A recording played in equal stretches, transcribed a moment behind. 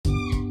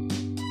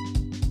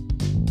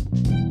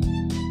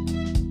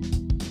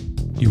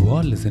You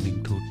are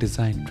listening to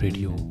Design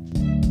Radio.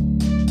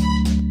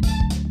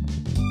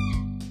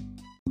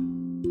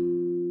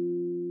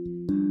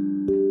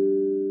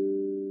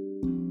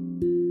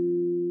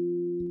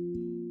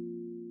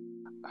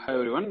 Hi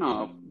everyone,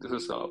 this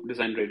is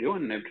Design Radio,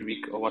 and every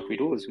week what we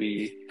do is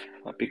we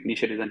pick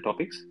niche design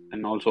topics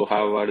and also have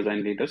our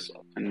design leaders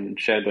and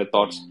share their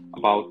thoughts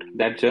about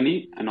that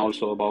journey and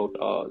also about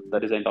the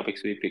design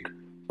topics we pick.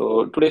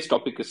 So today's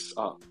topic is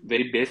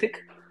very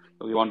basic.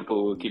 We want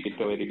to keep it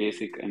very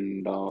basic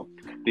and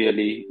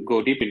really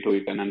go deep into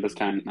it and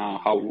understand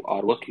how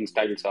our working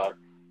styles are,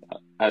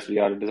 as we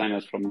are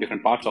designers from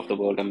different parts of the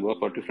world and work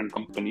for different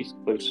companies.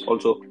 But it's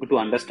also good to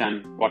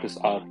understand what is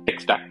our tech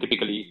stack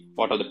typically,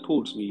 what are the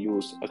tools we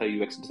use as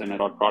a UX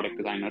designer or product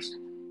designers.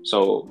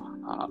 So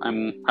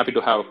I'm happy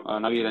to have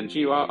Naveed and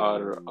Jiva,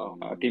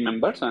 our team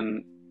members,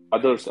 and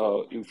others.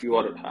 If you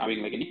are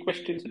having like any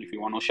questions and if you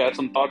want to share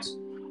some thoughts,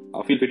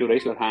 feel free to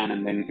raise your hand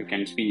and then you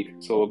can speak.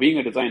 So being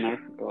a designer,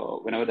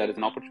 whenever there is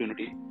an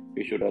opportunity,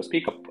 we should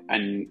speak up,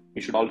 and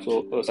we should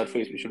also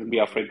we shouldn't be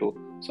afraid to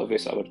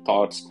surface our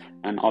thoughts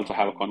and also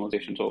have a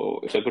conversation. So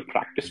it's a good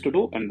practice to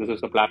do, and this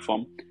is the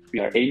platform we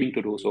are aiming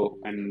to do so,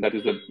 and that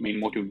is the main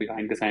motive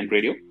behind Design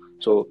Radio.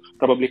 So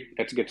probably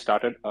let's get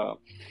started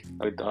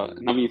with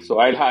Naveed. So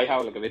I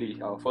have like a very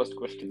first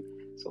question,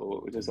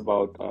 so it is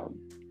about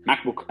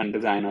MacBook and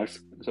designers.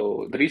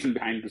 So the reason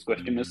behind this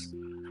question is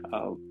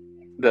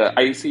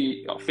I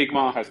see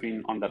Figma has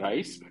been on the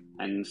rise,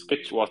 and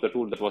Sketch was the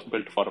tool that was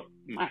built for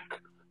Mac.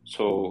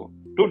 So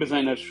do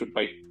designers should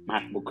buy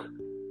MacBook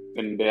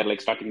when they are like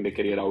starting their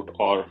career out,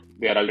 or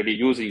they are already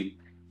using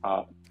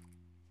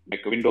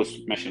like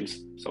Windows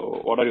machines?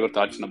 So what are your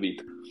thoughts,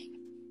 Naveed?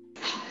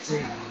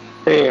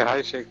 Hey,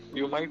 hi Sheikh.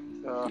 You might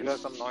hear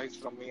some noise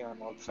from me.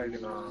 I'm outside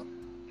in a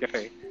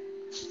cafe.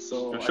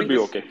 So It should be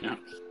okay. Yeah.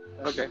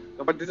 Okay.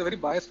 No, but this is a very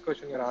biased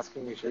question you're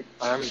asking me, Sheikh.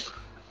 I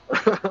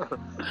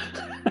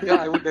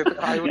would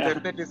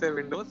definitely say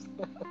Windows.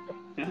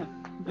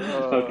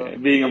 Okay.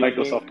 Being a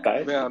Microsoft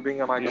guy. Yeah,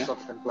 being a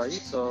Microsoft employee.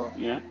 So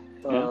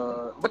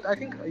but I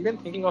think even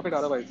thinking of it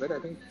otherwise, right? I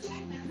think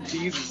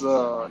these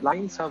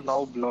lines have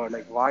now blurred.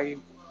 Like why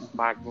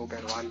MacBook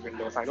and why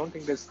Windows? I don't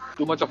think there's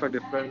too much of a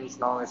difference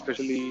now,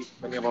 especially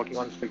when you're working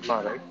on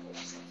Figma, right?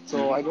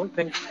 So I don't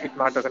think it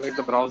matters. I mean,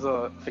 the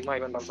browser, Figma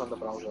even runs on the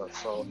browser.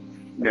 So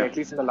at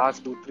least in the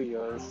last 2-3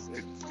 years,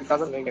 it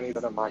doesn't make any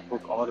sort of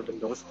MacBook or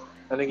Windows.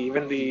 I think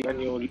when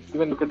you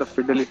look at the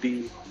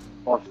fidelity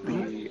of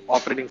the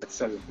operating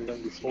itself,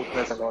 even the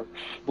smoothness and all,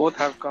 both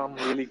have come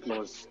really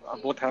close.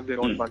 Both have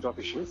their own bunch of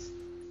issues,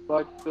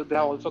 but they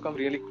have also come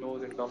really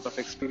close in terms of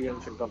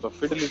experience, in terms of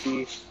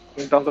fidelity,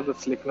 in terms of the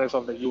slickness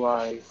of the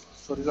UI.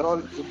 So these are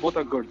all, both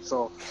are good.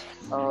 So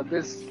there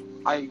is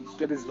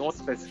no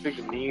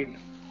specific need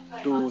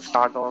to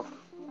start off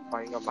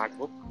buying a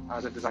MacBook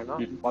as a designer.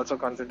 Also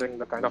considering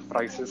the kind of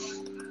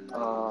prices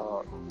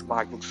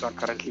MacBooks are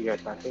currently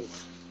at, I think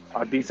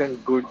a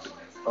decent good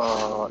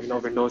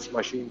Windows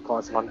machine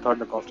costs 1/3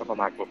 the cost of a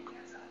MacBook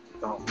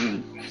now.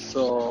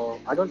 So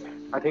I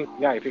think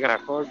if you can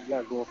afford,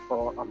 go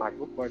for a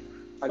MacBook, but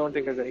I don't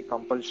think there's any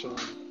compulsion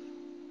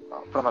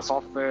from a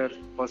software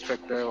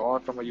perspective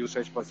or from a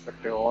usage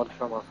perspective or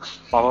from a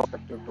power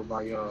perspective to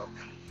buy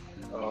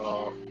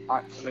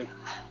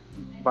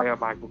a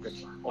MacBook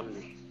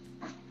only.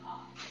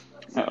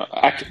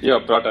 Actually, you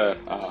brought a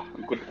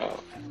good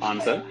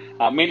answer.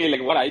 Mainly,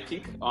 like what I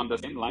think on the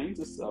same lines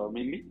is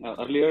mainly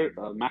earlier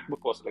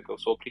MacBook was like a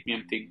so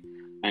premium thing,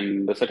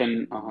 and the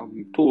certain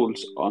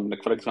tools on,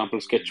 like for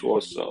example, Sketch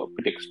was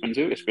pretty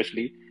expensive.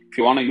 Especially if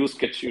you want to use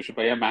Sketch, you should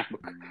buy a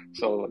MacBook.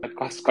 So that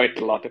costs quite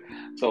a lot.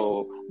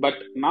 So, but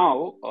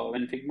now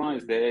when Figma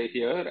is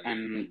here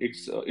and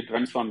it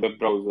runs on web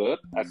browser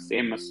as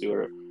same as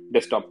your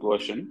desktop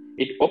version,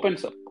 it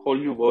opens up a whole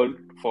new world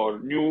for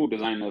new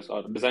designers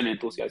or design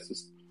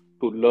enthusiasts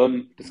to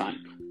learn design.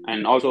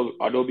 And also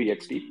Adobe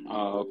XD,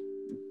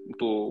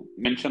 to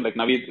mention, like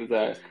Naveed is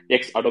the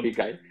ex-Adobe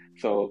guy.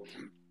 So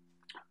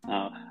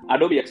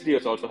Adobe XD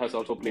has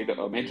also played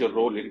a major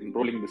role in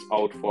rolling this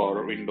out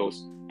for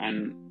Windows.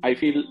 And I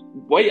feel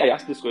why I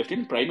asked this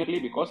question primarily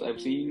because I've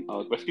seen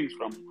questions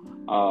from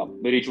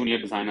very junior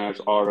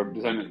designers or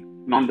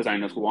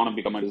non-designers who want to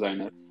become a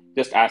designer,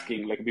 just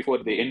asking, like before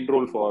they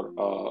enroll for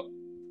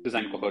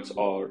design cohorts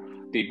or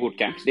the boot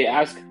camps, they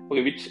ask,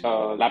 okay, which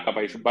laptop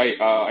I should buy.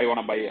 I want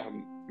to buy a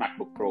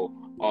MacBook Pro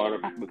or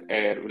MacBook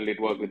Air. Will it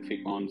work with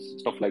Figma?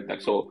 Stuff like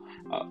that. So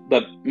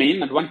the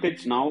main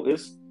advantage now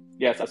is,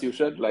 yes, as you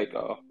said, like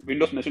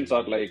Windows machines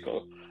are like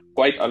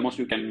quite almost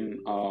you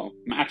can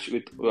match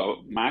with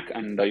Mac,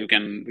 and you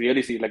can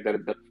really see like they're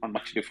not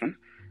much different.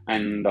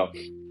 And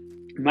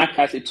Mac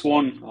has its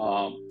own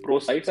pro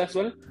sides as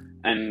well.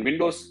 And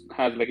Windows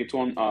has like its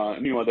own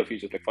new other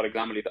features. Like for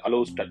example, it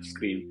allows touch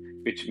screen,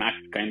 which Mac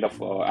kind of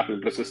Apple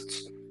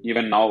resists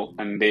even now,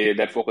 and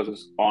their focus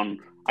is on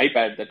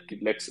iPad that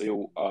lets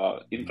you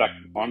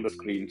interact on the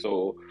screen.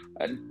 So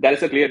there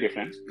is a clear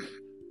difference.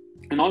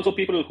 And also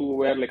people who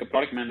were like a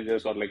product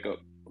managers or like a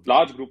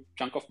large group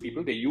chunk of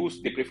people, they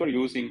prefer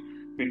using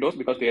Windows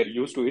because they are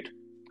used to it,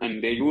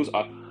 and they use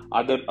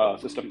other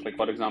systems, like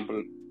for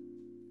example,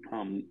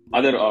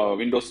 other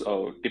Windows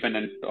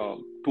dependent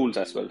tools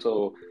as well.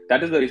 So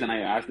that is the reason I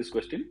asked this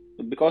question,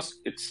 because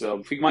it's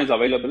Figma is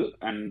available,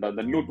 and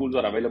the new tools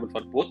are available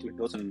for both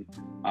Windows and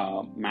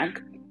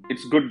Mac.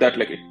 It's good that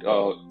like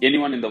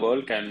anyone in the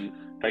world can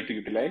try to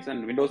utilize,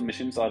 and Windows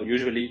machines are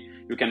usually,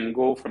 you can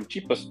go from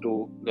cheapest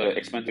to the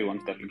expensive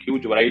ones. That like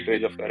huge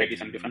variety of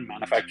varieties and different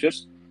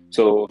manufacturers.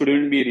 So it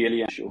shouldn't be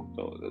really an issue.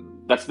 So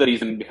that's the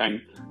reason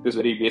behind this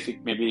very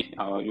basic. Maybe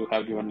you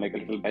have given like a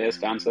little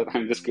biased answer.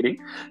 I'm just kidding.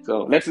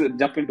 So let's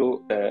jump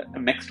into the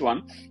next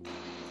one.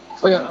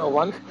 So yeah,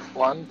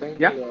 one thing.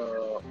 Yeah.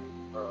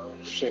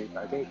 Shade.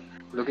 I think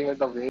looking at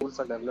the way tools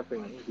are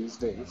developing these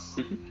days,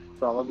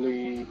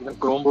 probably even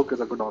Chromebook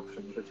is a good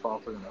option. It's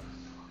powerful enough.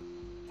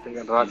 I think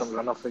I can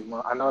run a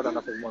Figma. I never run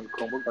a Figma on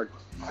Chromebook, but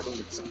I think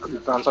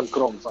it runs on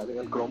Chrome. So I think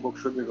a Chromebook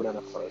should be good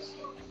enough for us.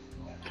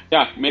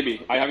 Yeah,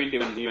 maybe. I haven't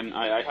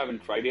I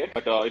haven't tried yet,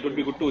 but it would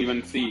be good to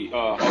even see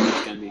how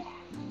this can be.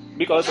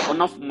 Because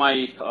one of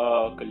my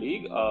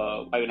colleague,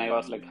 when I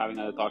was like having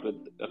a thought with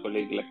a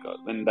colleague, like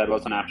when there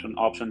was an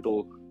option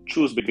to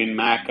choose between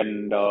Mac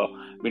and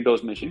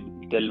Windows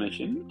machine, Dell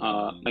machine,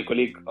 my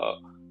colleague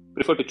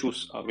preferred to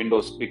choose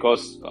Windows,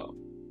 because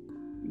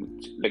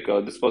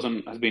this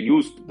person has been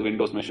used the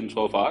Windows machine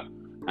so far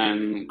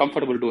and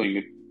comfortable doing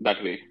it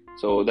that way.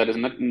 So there is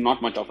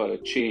not much of a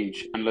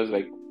change, unless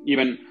like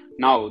even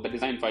now the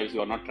design files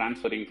you are not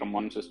transferring from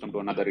one system to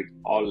another. It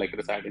all like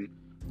reside in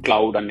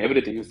cloud, and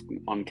everything is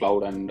on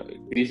cloud, and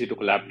it's easy to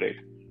collaborate,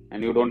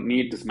 and you don't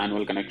need this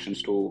manual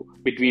connections to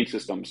between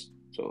systems.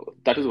 So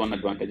that is one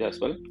advantage as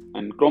well.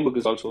 And Chromebook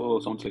is also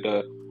sounds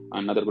like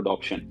another good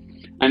option.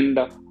 And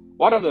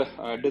what are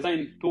the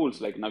design tools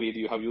like Naveed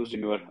you have used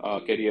in your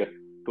career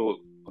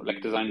to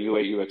like design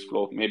UI UX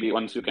flow? Maybe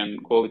once you can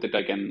go with it,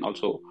 I can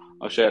also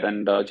share.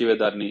 And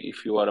Jivedarni,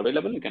 if you are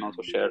available, you can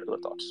also share your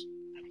thoughts.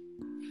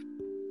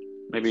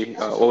 Maybe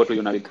over to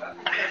you, Naveed.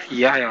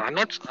 Yeah. I'm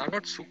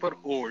not super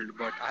old,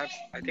 but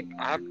I think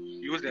I have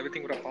used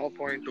everything from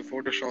PowerPoint to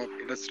Photoshop,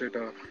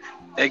 Illustrator,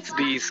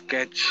 XD,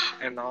 Sketch,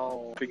 and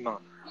now Figma.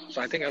 So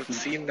I think I've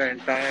seen the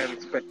entire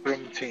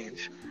spectrum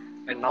change.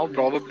 And now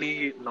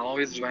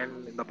is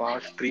when, in the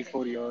past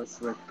 3-4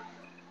 years, with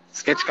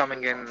Sketch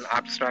coming in,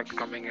 Abstract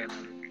coming in,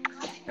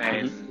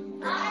 and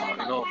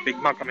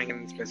Figma coming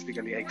in,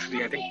 specifically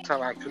XD.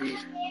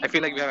 I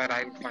feel like we have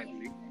arrived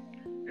finally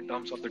in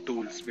terms of the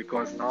tools,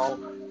 because now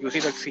you see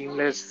that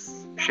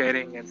seamless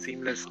sharing and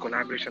seamless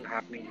collaboration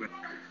happening with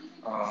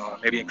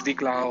maybe XD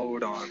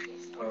Cloud or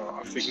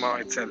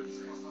Figma itself.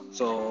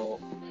 So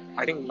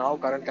I think now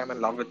currently I'm in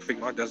love with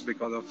Figma just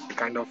because of the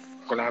kind of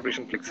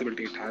collaboration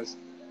flexibility it has,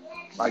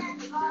 like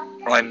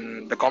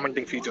and the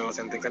commenting features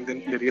and things, and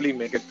then they really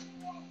make it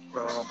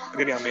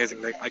really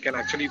amazing. Like I can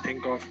actually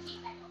think of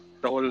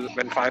the whole,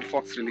 when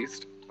Firefox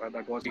released,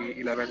 that was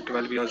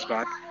 11-12 years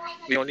back,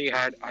 we only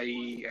had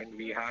IE, and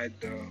we had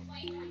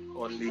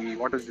only,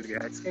 what is it?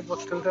 Netscape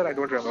was still there, I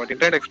don't remember. But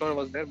Internet Explorer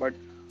was there, but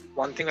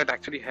one thing that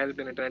actually helped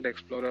in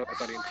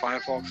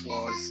Firefox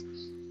was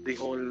the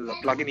whole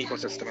plugin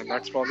ecosystem, and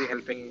that's probably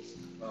helping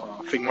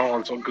Figma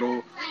also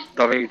grow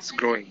the way it's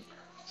growing.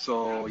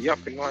 So yeah,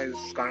 Figma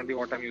is currently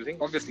what I'm using.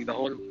 Obviously, the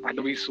whole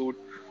Adobe suite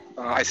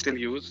I still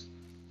use.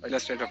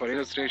 Illustrator for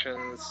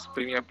illustrations,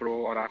 Premiere Pro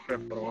or After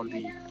Effects for all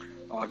the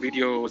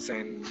videos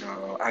and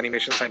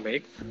animations I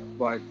make.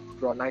 But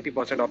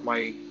 90% of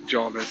my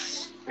job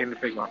is in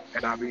Figma,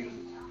 and I think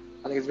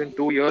it's been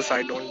 2 years.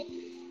 I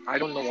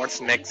don't know what's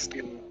next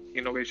in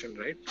innovation,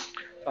 right?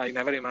 I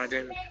never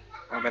imagined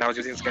when I was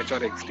using Sketch or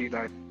XD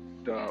that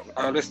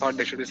I always thought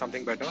there should be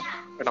something better.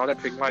 But now that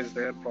Figma is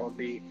there,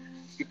 probably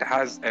it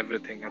has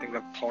everything. I think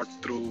I've thought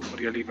through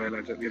really well.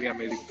 It's a really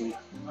amazing tool.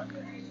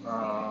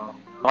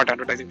 Not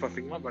advertising for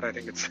Figma, but I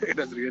think it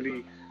has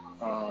really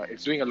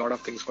it's doing a lot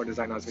of things for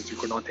designers which you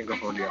could not think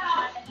of earlier.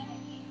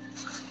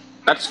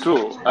 That's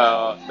true.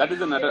 That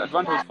is another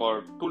advantage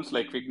for tools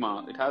like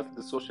Figma. It has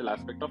the social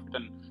aspect of it,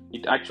 and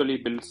it actually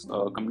builds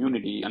a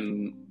community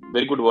and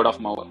very good word of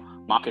mouth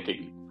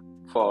marketing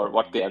for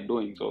what they are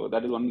doing. So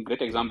that is one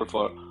great example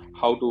for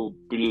how to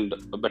build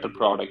a better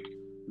product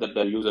that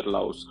the user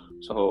loves.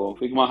 So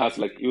Figma has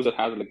user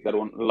has their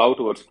own love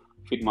towards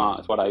Figma,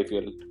 is what I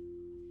feel.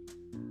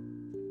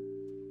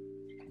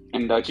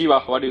 And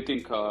Jiva, what do you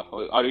think?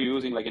 Are you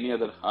using any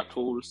other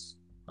tools,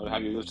 or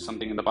have you used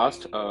something in the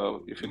past?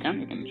 If you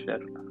can share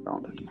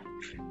around it.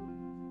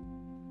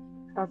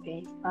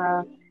 Okay.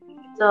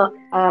 So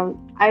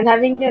I'm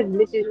having a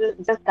glitch issue,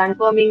 just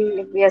confirming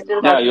if we are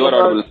still talking you are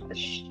about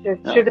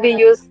should we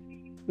use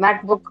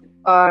MacBook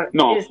or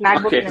no? Is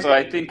MacBook Okay, so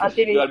I think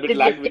you are a bit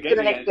lagged to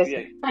the next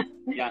question.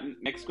 Yeah,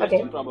 next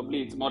question. Okay.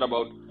 Probably it's more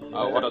about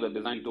what are the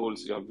design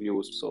tools you have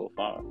used so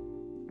far,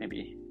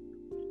 maybe.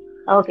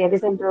 Okay,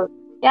 design tool.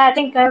 Yeah, I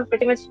think I've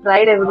pretty much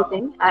tried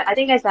everything. I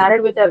think I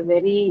started with a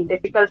very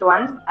difficult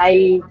one.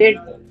 I did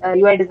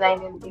UI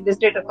design in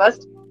Illustrator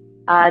first.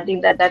 I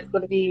think that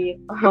could be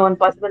one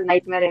possible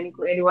nightmare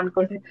anyone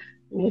could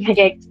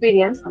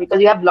experience, because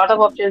you have a lot of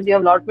options, you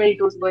have a lot many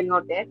tools going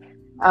out there,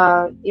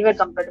 even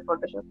compared to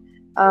Photoshop.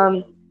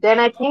 then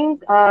I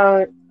think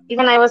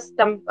even I was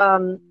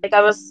like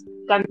I was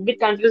bit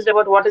confused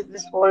about what is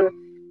this whole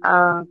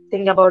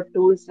thing about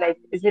tools. Like,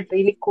 is it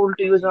really cool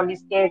to use only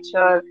Sketch,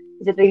 or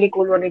is it really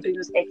cool only to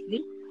use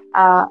XD?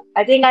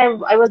 I think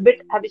I was a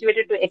bit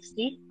habituated to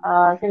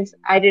XD since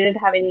I didn't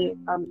have any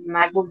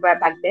MacBook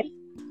back then.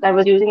 So I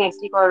was using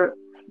XD for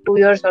 2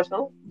 years or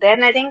so.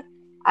 Then I think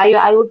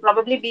I would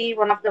probably be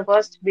one of the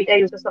first beta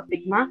users of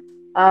Figma,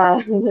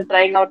 uh,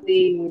 trying out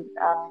the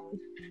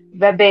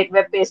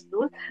web-based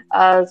tool.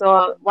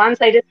 So once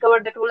I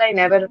discovered the tool, I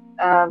never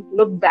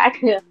looked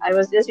back. I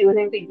was just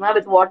using Figma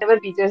with whatever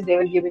features they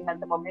were giving at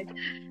the moment.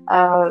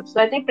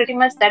 So I think pretty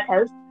much that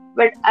helps.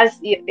 But as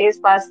days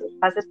passes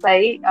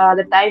by,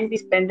 the time we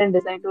spend in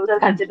design tools are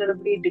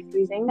considerably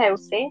decreasing, I would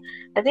say.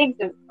 I think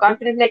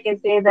confidently I can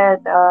say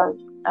that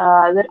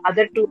the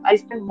other two, I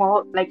spend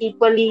more, like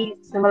equally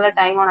similar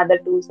time on other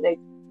tools like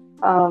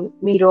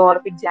Miro or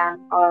FigJam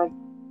or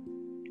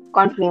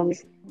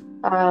Confluence.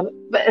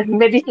 But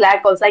maybe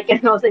Slack also. I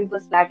can also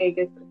include Slack, I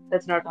guess.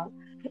 That's not all.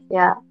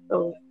 Yeah.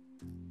 So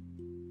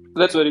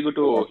That's very good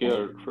to that's it.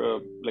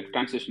 hear. Like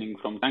transitioning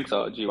from thanks,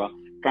 Jiva.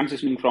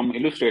 Transitioning from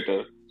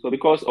Illustrator. So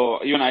because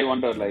even I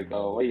wonder like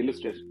why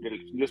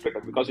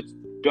Illustrator, because it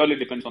purely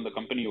depends on the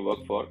company you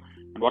work for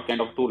and what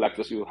kind of tool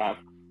access you have.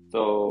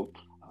 So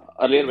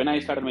earlier when I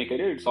started my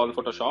career, it's all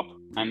Photoshop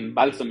and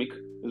Balsamic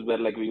is where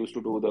like we used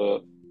to do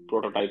the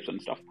prototypes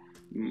and stuff.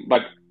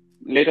 But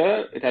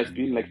later it has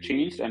been like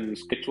changed, and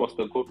Sketch was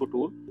the go-to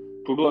tool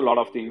to do a lot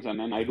of things. And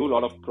then I do a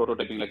lot of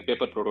prototyping, like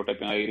paper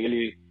prototyping. I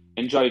really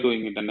enjoy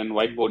doing it. And then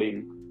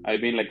whiteboarding,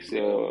 I've been like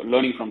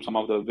learning from some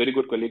of the very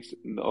good colleagues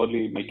in the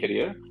early my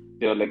career.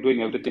 They are like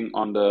doing everything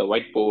on the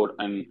whiteboard,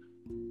 and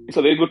it's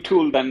a very good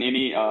tool than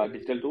any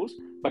digital tools.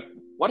 But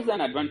what is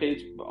an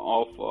advantage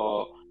of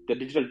the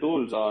digital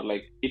tools? Are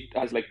like it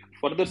has like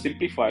further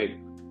simplified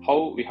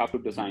how we have to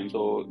design.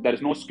 So there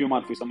is no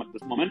skeuomorphism at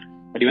this moment,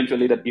 but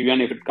eventually that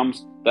even if it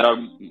comes, there are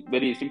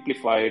very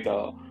simplified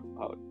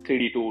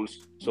 3D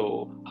tools.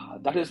 So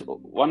that is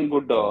one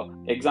good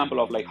example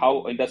of like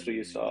how industry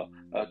is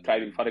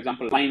thriving. For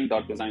example,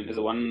 Line.design is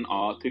one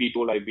 3D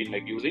tool I've been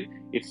like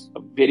using. It's a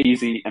very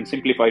easy and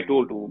simplified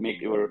tool to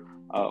make your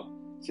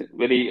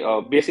very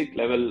basic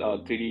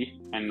level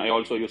 3D. And I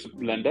also use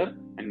Blender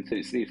and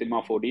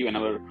Cinema 4D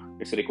whenever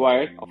it's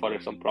required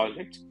for some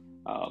projects.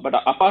 But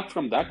apart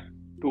from that,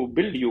 to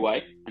build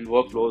UI and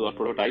workflows or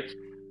prototypes,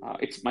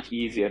 it's much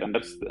easier. And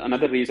that's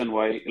another reason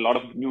why a lot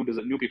of new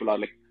people are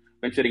like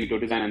venturing into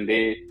design, and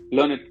they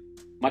learn it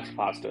much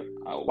faster.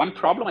 One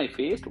problem I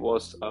faced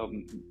was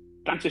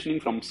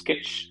transitioning from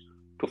Sketch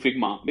to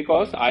Figma,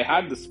 because I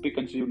had this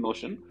preconceived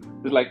notion.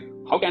 It's like,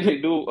 how can I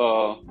do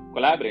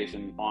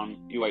collaboration on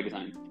UI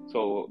design?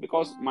 So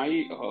because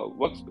my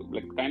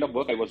like kind of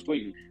work I was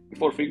doing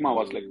before Figma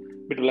was like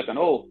a bit reluctant.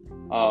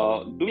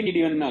 Do we need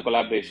even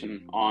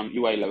collaboration on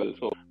UI level?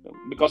 So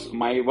because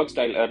my work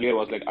style earlier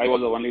was like I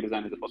was the only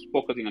designer that was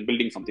focusing on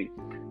building something,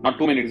 not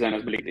too many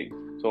designers building things.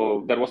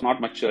 So there was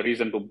not much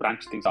reason to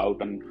branch things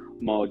out and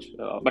merge.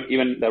 But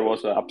even there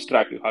was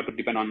abstract, you have to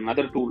depend on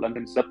another tool and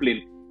then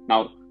Zeppelin.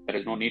 Now there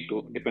is no need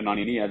to depend on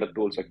any other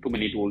tools, like too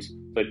many tools.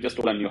 So it just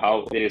told and you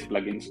have various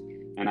plugins.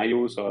 And I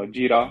use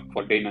Jira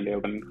for day in and day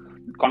out, and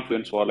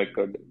Confluence for like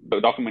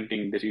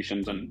documenting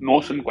decisions, and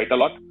Notion quite a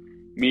lot,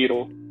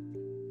 Miro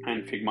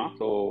and Figma.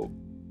 So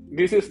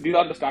these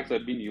are the stacks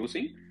I've been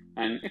using,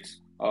 and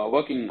it's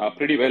working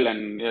pretty well.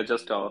 And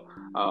just how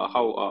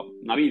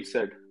Naveed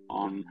said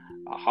on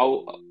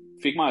how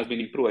Figma has been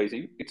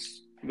improvising,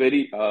 it's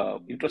very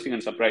interesting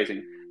and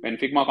surprising. When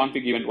Figma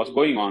config event was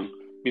going on,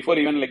 before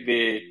even like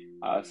they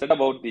said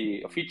about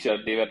the feature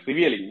they were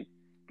revealing,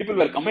 people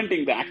were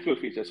commenting the actual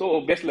feature.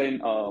 So baseline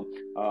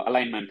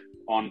alignment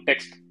on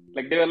text,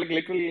 like they were like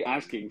literally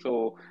asking.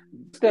 So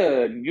it's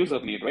the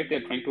user need, right?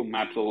 They're trying to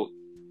map. So,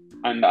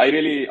 and I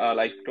really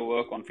like to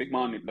work on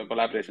Figma and the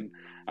collaboration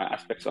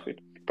aspects of it.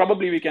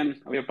 Probably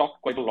we have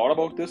talked quite a lot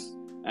about this,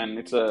 and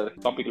it's a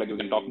topic like we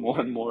can talk more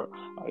and more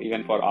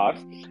even for hours.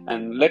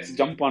 And let's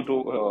jump on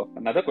to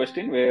another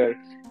question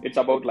where it's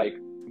about like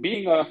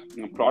being a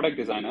product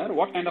designer.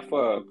 What kind of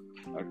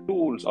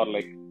tools, or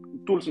like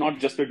tools, not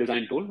just a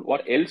design tool,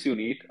 what else you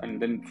need,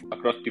 and then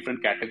across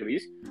different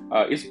categories,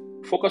 is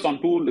focus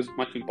on tool is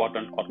much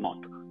important or not?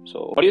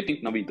 So what do you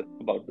think, Naveed,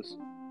 about this?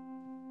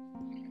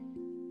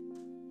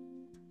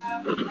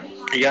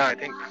 Yeah, I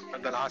think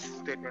the last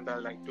statement I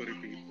like to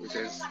repeat, which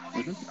is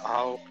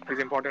how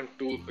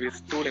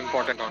is tool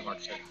important or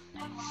not.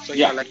 So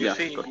yeah, like you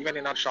see, even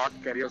in our short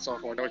careers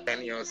of whatever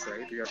 10 years,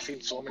 right, we have seen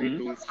so many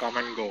tools come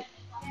and go.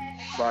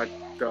 But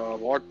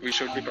what we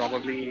should be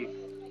probably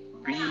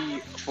be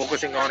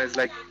focusing on is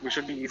like we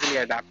should be easily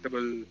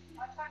adaptable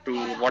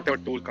to whatever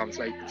tool comes.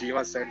 Like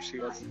Jiva said, she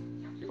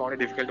found it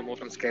difficult to move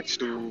from Sketch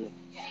to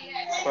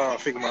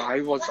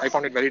Figma. I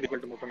found it very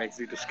difficult to move from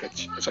XD to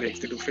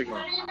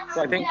Figma.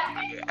 So I think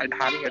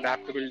having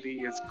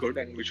adaptability is good,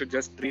 and we should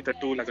just treat a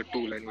tool as a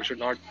tool, and we should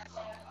not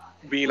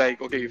be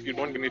like, okay, if you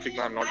don't give me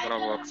Figma, I'm not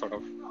gonna work, sort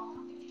of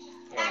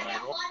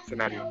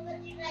scenario.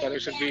 So we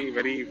should be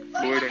very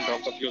fluid in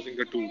terms of using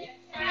the tool.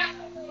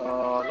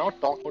 now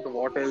talk about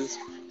what is.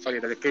 Sorry,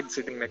 there's a kid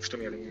sitting next to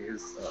me. I think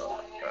he's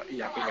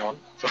yapping on.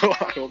 So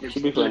I hope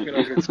Should be let fine. me know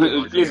if it's too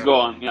noisy. Please go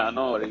on. Yeah,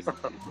 no worries.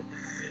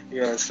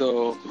 Yeah,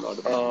 so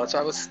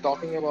I was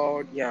talking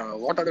about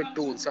what are the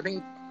tools? I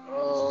think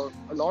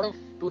a lot of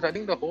tools. I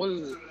think the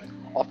whole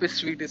Office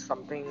suite is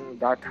something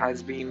that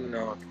has been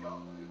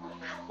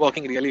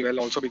working really well,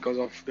 also because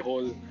of the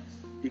whole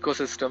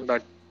ecosystem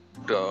that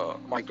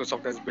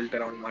Microsoft has built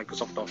around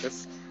Microsoft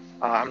Office.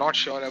 I'm not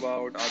sure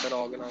about other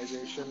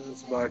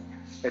organizations, but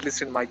at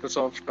least in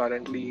Microsoft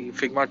currently,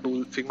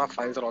 Figma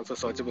files are also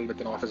searchable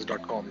within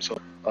Office.com.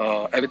 So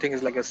everything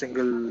is like a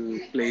single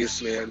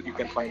place where you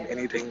can find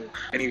anything,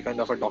 any kind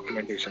of a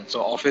documentation.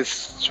 So Office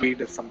Suite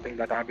is something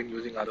that I've been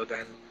using other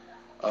than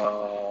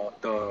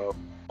the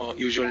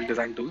usual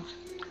design tools.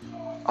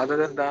 Other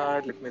than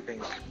that, let me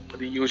think.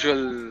 The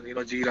usual,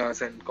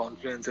 Jiras and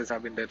Confluences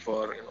have been there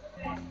for,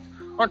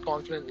 not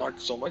Confluence, not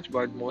so much,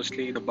 but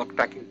mostly the bug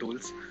tracking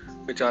tools,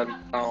 which are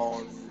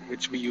around,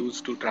 which we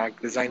use to track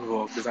design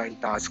work, design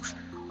tasks.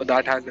 So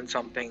that has been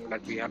something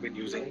that we have been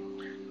using.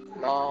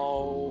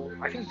 Now,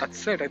 I think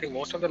that's it. I think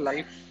most of the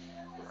life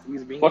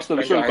is being What's the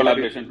spent visual either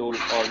collaboration tool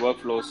or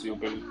workflows you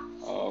build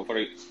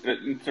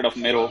instead of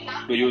Miro,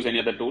 to use any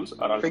other tools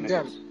or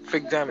alternatives?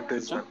 FigJam it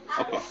is.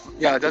 Okay.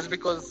 Yeah, just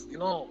because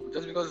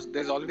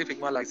there's already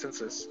Figma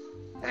licenses,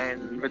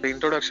 and with the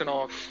introduction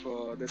of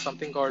there's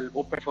something called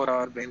Open for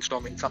Our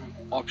Brainstorming, some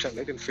option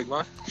right in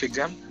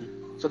FigJam,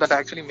 so that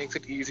actually makes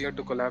it easier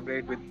to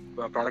collaborate with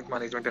product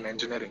management and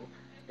engineering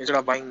instead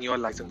of buying newer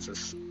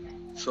licenses.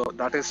 So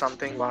that is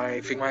something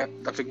why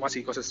Figma's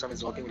ecosystem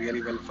is working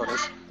really well for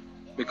us,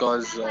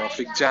 because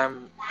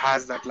FigJam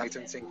has that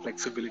licensing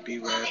flexibility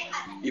where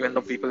even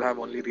though people have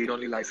only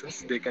read-only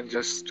license, they can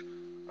just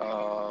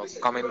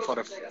come in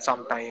for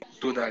some time,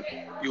 do that,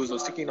 use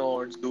those sticky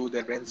notes, do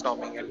their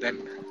brainstorming, and then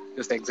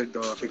just exit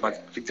the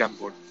FigJam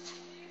board.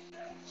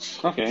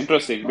 Okay,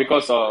 interesting.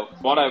 Because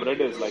what I've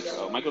read is like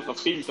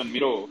Microsoft Teams and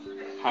Miro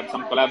had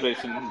some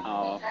collaboration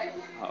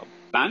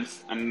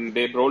plans, and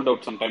they rolled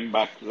out some time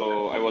back.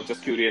 So I was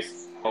just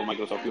curious how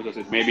Microsoft uses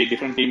it. Maybe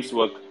different teams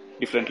work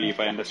differently, if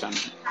I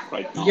understand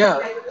right now. Yeah,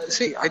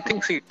 I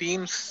think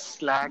Teams,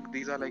 Slack,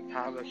 these are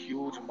have a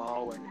huge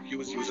MAU and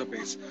huge user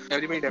base.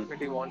 Everybody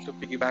definitely wants to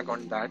piggyback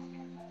on that.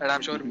 And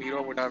I'm sure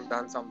Miro would have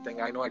done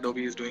something. I know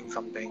Adobe is doing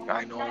something.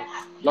 I know a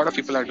lot of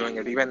people are doing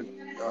it. Even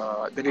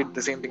they did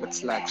the same thing with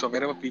Slack. So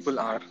wherever people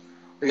are,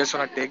 they just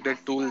want to take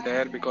that tool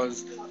there,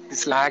 because the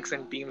Slacks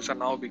and Teams are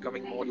now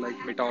becoming more like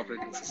meta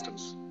operating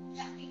systems.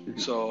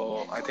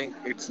 So I think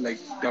it's like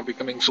they're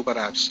becoming super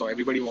apps. So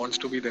everybody wants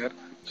to be there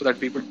so that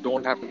people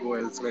don't have to go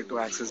elsewhere to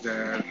access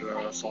their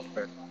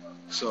software.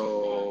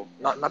 So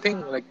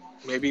nothing like,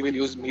 maybe we'll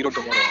use Miro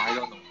tomorrow. I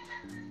don't know.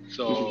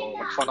 So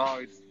but for now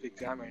it's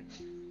FigJam, and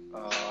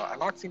I've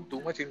not seen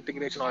too much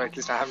integration, or at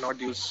least I have not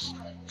used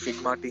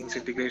Figma Teams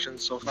integration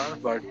so far,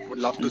 but would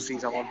love to see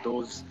some of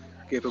those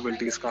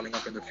capabilities coming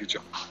up in the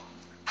future.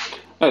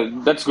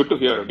 That's good to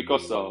hear,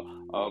 because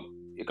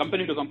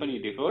company to company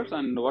differs,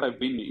 and what I've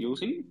been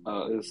using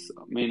is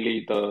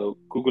mainly the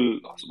Google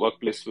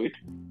Workplace Suite,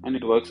 and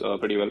it works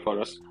pretty well for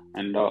us,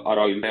 and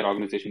our entire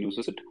organization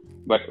uses it.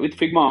 But with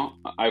Figma,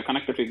 I've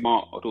connected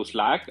Figma to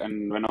Slack,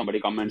 and when somebody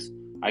comments,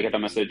 I get a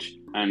message,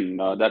 and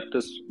that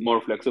is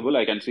more flexible.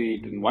 I can see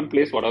it in one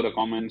place, what are the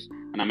comments,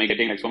 and I'm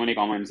getting like so many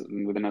comments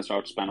within a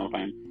short span of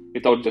time,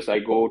 without just I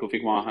go to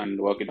Figma and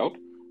work it out.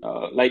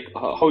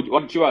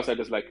 What Jiva said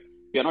is like,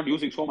 we are not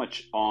using so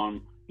much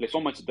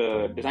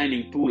the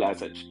designing tool as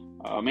such.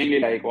 Mainly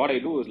like what I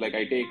do is like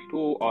I take 2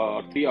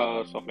 or 3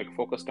 hours of like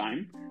focus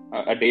time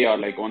a day, or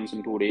like once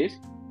in 2 days,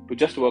 to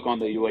just work on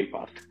the UI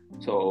part.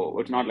 So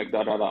it's not like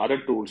there are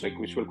other tools like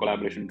visual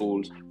collaboration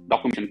tools,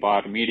 documentation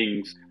part,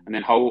 meetings, and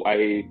then how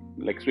I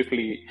like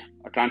swiftly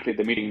translate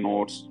the meeting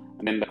notes,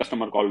 and then the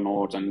customer call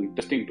notes, and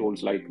testing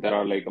tools like there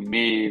are like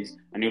Maze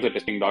and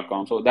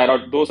usertesting.com. So there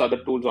are those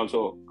other tools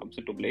also comes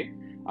into play.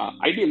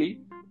 Ideally,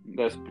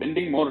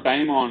 spending more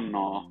time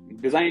on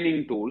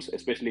designing tools,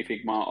 especially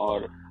Figma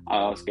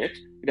or Sketch,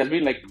 it has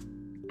been like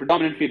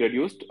predominantly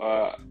reduced.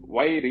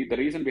 The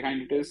reason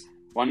behind it is,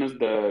 one is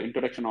the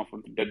introduction of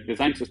the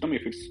design system.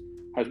 If it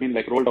has been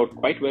like rolled out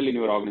quite well in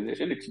your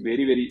organization, it's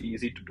very, very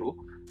easy to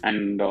do,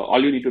 and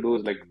all you need to do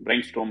is like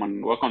brainstorm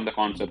and work on the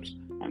concepts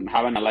and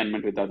have an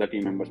alignment with other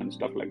team members and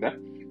stuff like that.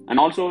 And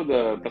also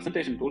the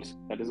presentation tools,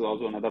 that is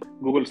also another.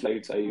 Google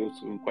Slides I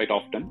use quite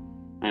often,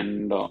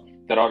 and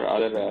there are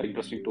other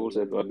interesting tools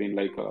that have been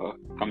like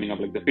coming up,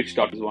 like the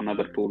PitchDot is one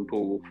other tool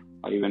to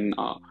even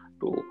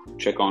to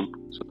check on.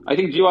 So I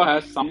think Jiva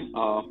has some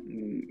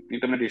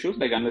internet issues.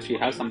 Like unless she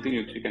has something,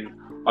 she can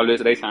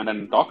always raise hand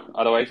and talk.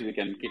 Otherwise, we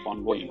can keep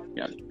on going.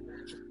 Yeah.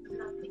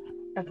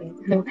 Okay.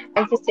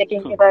 I'm just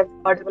checking if I'm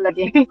audible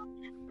again.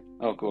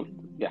 Oh, cool.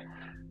 Yeah,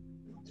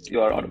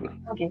 you are audible.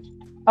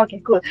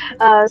 Okay, cool.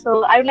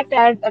 So I would like to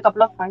add a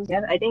couple of points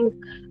here. I think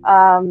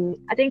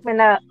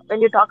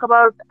when you talk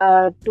about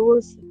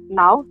tools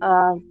now,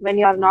 when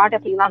you are not a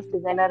freelance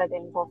designer at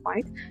any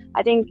point,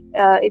 I think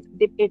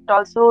it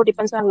also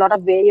depends on a lot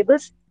of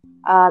variables.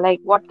 like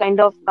what kind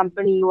of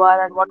company you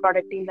are and what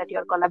product team that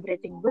you're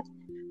collaborating with,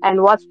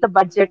 and what's the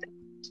budget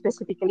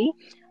specifically.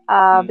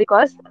 Mm.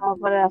 Because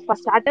for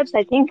startups,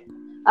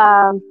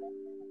 um,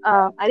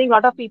 I think a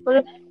lot of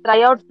people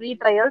try out free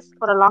trials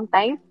for a long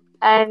time,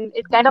 and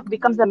it kind of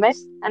becomes a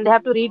mess, and they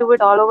have to redo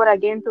it all over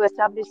again to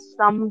establish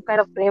some kind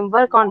of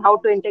framework on how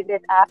to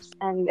integrate apps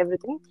and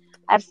everything.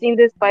 I've seen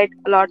this quite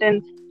a lot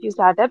in few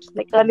startups,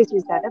 like early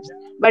stage startups,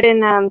 but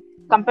in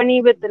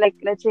company with like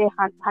let's say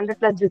 100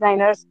 plus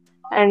designers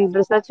and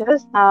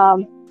researchers.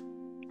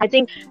 I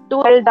think to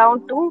well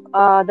down to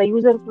the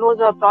user flows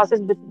or process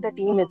within the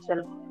team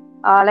itself.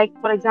 Like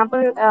for example,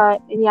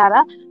 in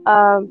Yara,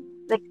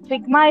 like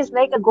Figma is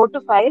like a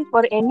go-to file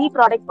for any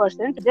product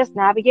person to just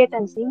navigate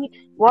and see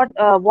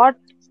what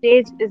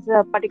stage is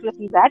a particular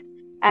piece at,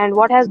 and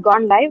what has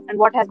gone live and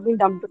what has been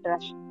dumped to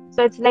trash.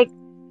 So it's like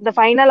the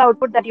final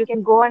output that you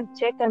can go and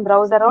check and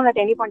browse around at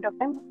any point of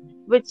time,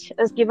 which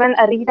is given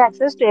a read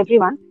access to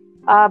everyone.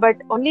 But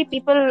only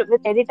people with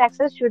edit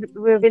access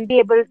will be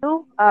able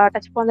to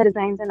touch upon the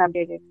designs and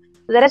update it.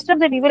 So the rest of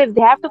the people, if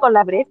they have to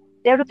collaborate,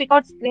 they have to pick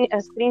out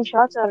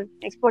screenshots or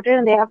export it,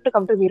 and they have to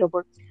come to Miro.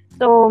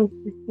 So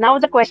now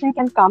the question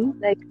can come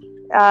like,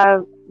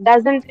 uh,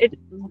 doesn't it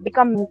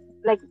become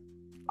like,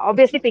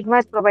 obviously Figma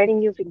is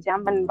providing you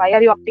FigJam, and why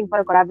are you opting for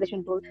a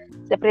collaboration tool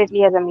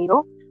separately as a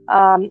Miro?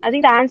 I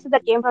think the answer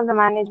that came from the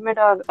management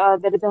or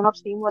the design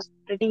ops team was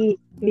pretty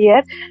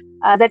clear,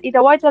 that it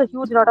avoids a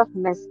huge lot of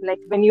mess. Like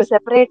when you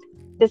separate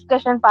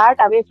discussion part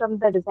away from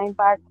the design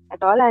part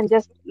at all and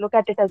just look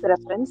at it as a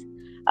reference.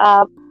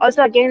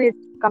 Also, again, it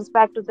comes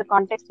back to the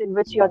context in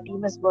which your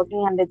team is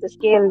working and the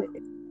scale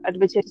at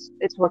which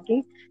it's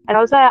working. And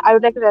also, I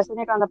would like to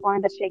resonate on the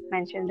point that Sheikh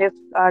mentioned. If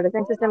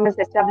design system is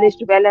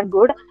established well and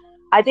good,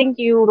 I think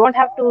you don't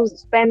have to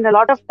spend a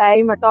lot of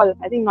time at all.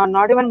 I think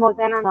not even more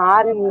than an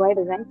hour in UI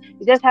design.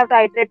 You just have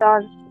to iterate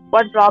on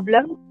what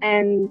problem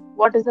and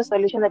what is the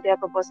solution that you are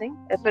proposing.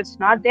 If it's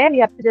not there, you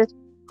have to just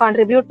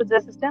contribute to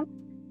the system.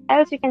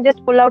 Else, you can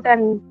just pull out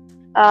and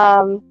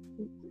um,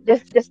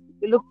 just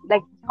look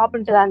like hop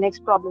into the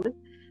next problem.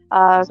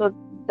 So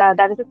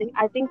that is the thing.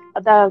 I think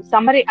the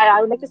summary.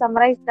 I would like to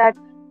summarize that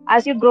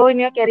as you grow in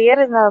your career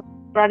in a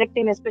product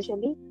team,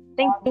 especially, I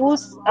think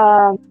tools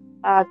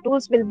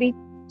will be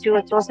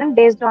chosen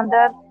based on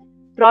the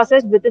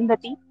process within the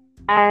team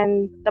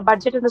and the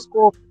budget and the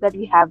scope that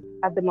we have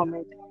at the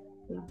moment.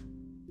 Yeah.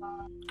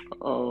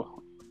 Uh,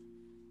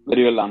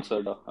 Very well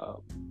answered,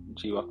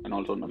 Jiva and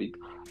also Naveed.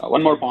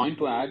 One more point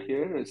to add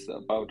here is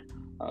about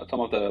some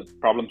of the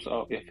problems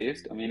we have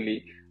faced.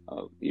 Mainly,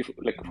 if,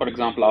 like, for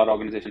example, our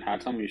organization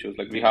had some issues,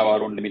 like we have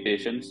our own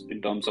limitations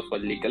in terms of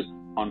legal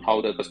on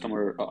how the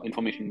customer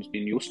information is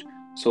being used.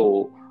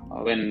 So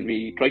when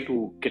we try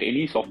to get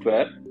any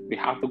software, we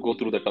have to go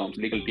through the terms.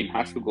 Legal team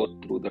has to go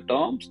through the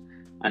terms,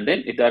 and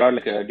then if there are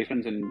like a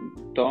difference in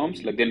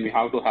terms, like then we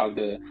have to have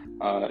the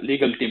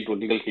legal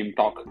team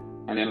talk,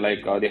 and then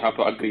like they have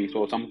to agree.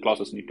 So some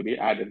clauses need to be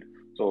added.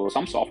 So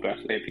some software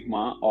like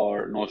Figma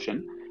or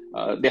Notion,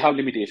 they have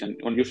limitation,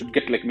 and you should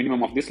get like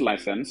minimum of this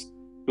license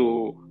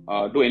to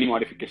do any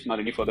modification or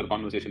any further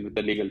conversation with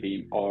the legal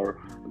team or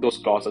those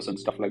clauses and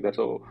stuff like that.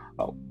 So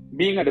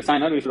being a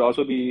designer, we should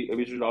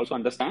also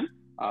understand,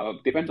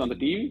 depends on the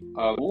team,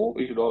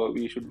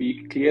 we should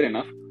be clear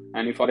enough.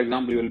 And if, for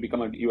example, you will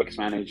become a UX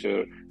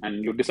manager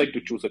and you decide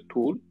to choose a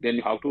tool, then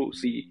you have to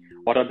see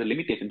what are the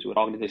limitations your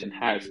organization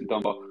has in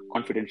terms of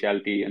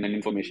confidentiality and then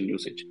information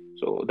usage.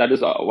 So that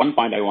is one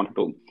point I wanted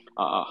to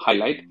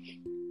highlight.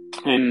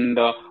 And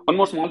one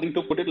more small thing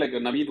to put it, like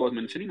Naveed was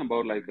mentioning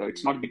about, like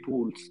it's not the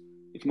tools,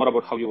 it's more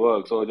about how you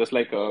work. So just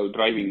like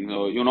driving,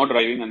 you're not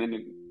driving, and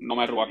then no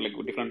matter what, like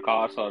different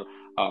cars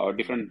or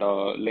different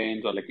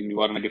lanes, or like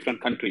you are in a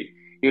different country,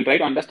 you'll try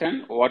to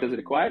understand what is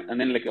required, and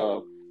then like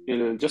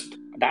you'll just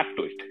adapt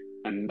to it.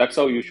 And that's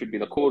how you should be.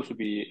 The core should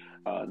be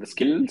the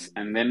skills,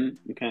 and then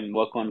you can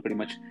work on pretty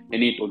much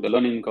any tool. The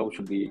learning curve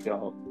should be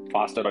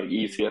faster or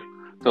easier.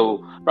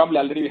 So probably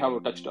already we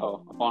have touched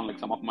upon like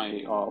some of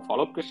my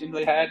follow-up questions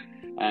I had.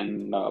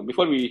 And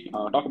before we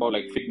talk about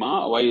like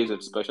Figma, why is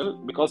it special?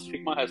 Because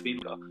Figma has been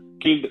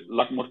killed a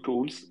lot more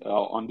tools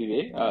on the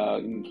way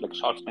in like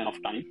short span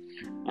of time.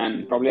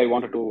 And probably I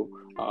wanted to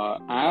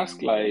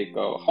ask like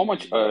how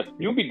much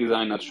newbie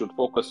designers should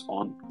focus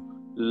on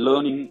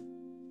learning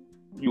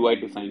UI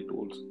design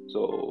tools.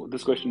 So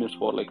this question is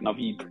for like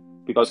Naveed,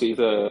 because he's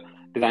a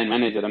design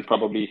manager and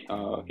probably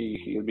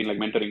he's been like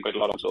mentoring quite a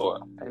lot. So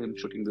I'm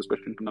shooting this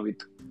question to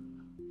Naveed.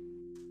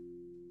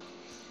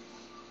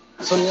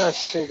 So yeah,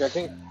 Sheikh, I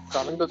think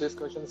coming to this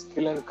question,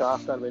 skill and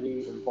craft are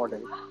very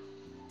important.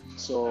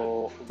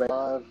 So when you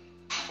are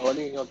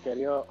early in your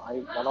career,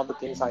 one of the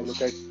things I look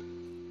at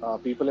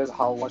people is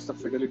what's the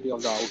fidelity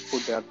of the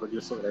output they are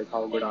producing, right?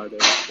 How good are they?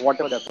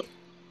 Whatever they're doing.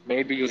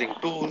 Maybe using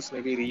tools,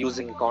 maybe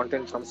reusing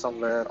content from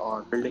somewhere,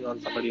 or building on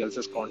somebody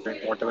else's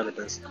content, whatever it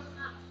is.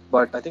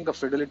 But I think the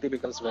fidelity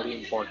becomes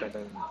very important.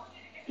 And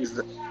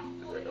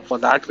for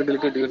that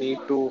fidelity, do you need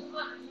to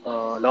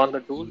learn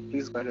the tool?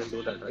 Please go ahead and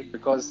do that, right?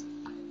 Because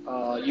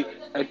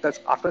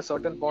after a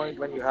certain point,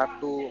 when you have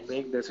to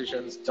make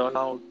decisions, churn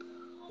out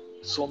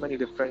so many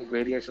different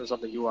variations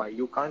of the UI.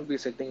 You can't be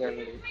sitting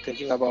and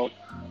thinking about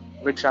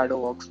which shadow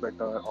works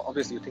better.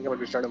 Obviously, you think about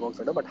which shadow works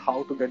better, but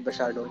how to get the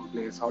shadow in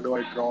place? How do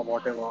I draw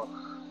whatever?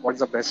 What's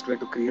the best way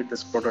to create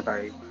this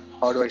prototype?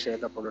 How do I share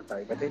the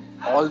prototype? I think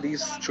all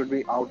these should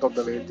be out of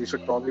the way. These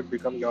should probably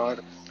become your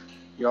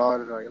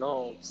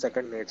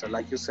second nature.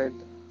 Like you said,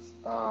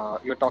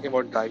 you're talking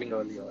about driving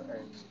earlier,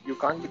 and you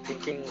can't be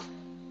thinking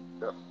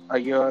a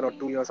year or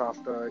 2 years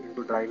after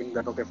into driving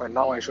that okay fine,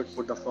 now I should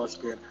put the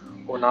first gear.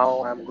 Oh,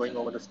 now I'm going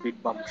over the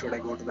speed bump, should I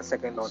go to the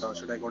second order,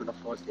 should I go to the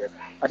first gear?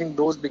 I think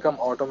those become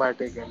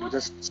automatic and you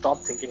just stop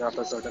thinking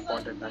after a certain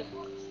point in time,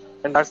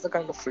 and that's the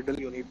kind of fiddle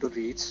you need to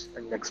reach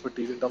and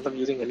expertise in terms of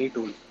using any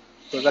tool,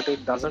 so that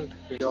it doesn't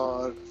hinder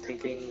your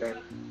thinking and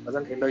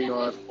doesn't hinder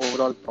your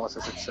overall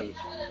process itself.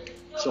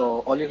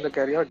 So early in the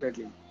career,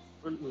 definitely,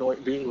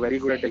 being very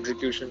good at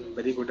execution,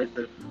 very good at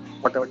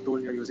whatever tool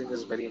you're using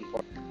is very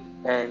important.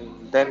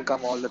 And then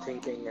come all the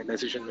thinking and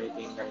decision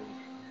making and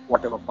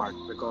whatever part.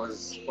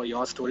 Because for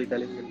your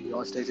storytelling in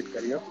your stage in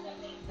career,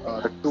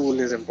 the tool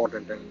is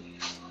important, and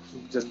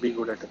just be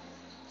good at it.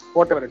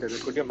 Whatever it is,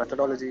 it could be a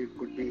methodology, it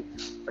could be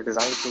a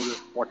design tool,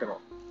 whatever.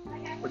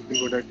 But be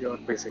good at your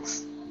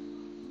basics.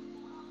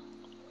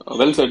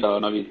 Well said,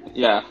 Naveen.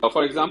 Yeah.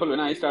 For example, when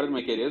I started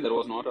my career, there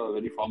was not a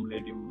very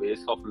formulative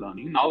ways of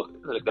learning. Now,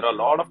 there are a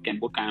lot of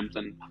boot camps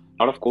and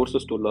a lot of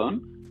courses to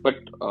learn, but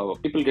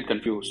people get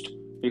confused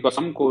because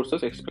some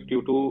courses expect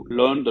you to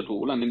learn the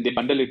tool and then they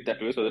bundle it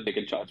that way so that they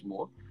can charge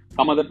more.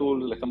 Some other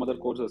tools, like some other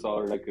courses,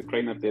 are like a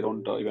trainer, they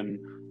don't even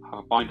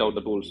point out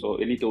the tool. So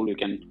any tool you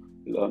can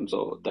learn.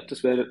 So that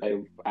is where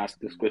I've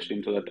asked this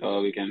question so that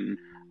we can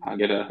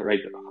get a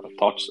right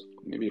thoughts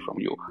maybe from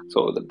you.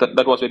 So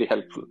that was very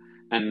helpful.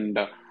 And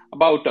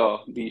about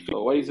the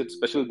Figma, why is it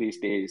special these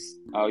days?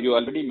 You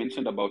already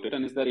mentioned about it,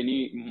 and is there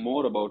any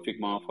more about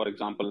Figma? For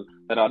example,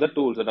 there are other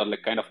tools that are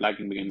like kind of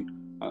lagging behind.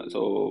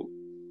 So,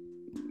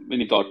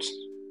 any thoughts?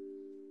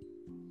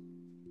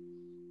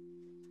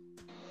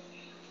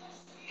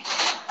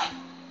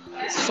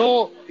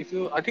 So,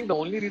 I think the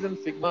only reason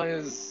Figma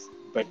is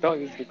better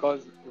is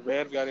because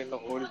where we are in the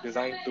whole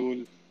design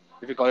tool,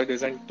 if you call it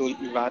design tool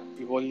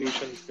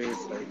evolution phase,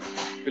 right?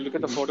 If you look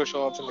at the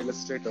Photoshops and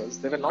Illustrators,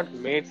 they were not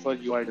made for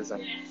UI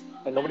design,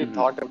 and nobody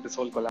thought about this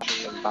whole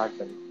collaboration back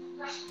then.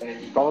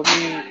 And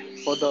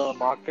probably for the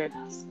market,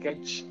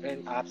 Sketch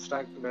and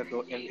Abstract were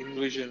and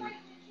InVision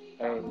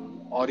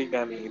and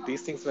Origami,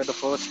 these things were the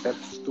first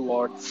steps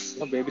towards,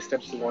 baby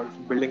steps towards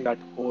building that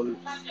whole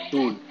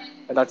tool.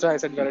 And that's why I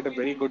said we're at a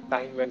very good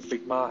time when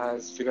Figma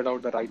has figured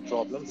out the right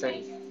problems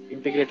and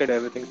integrated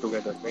everything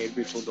together,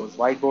 maybe through those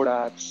whiteboard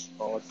apps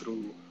or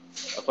through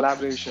a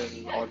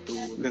collaboration or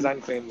through design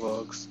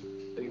frameworks,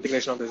 the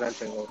integration of design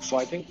frameworks. So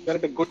I think we're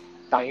at a good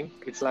time.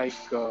 It's like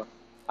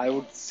I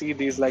would see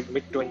these like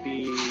mid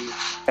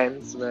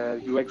 2010s where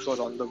UX was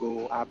on the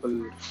go.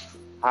 Apple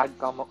had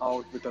come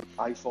out with an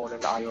iPhone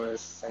and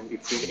iOS, and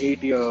it's been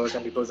 8 years,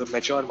 and it was a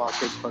mature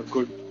market for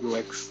good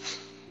UX.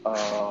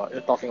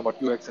 Talking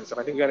about UX and stuff,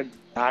 I think we're at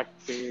that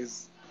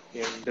phase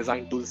in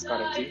design tools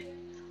currently.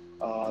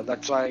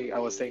 That's why I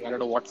was saying I don't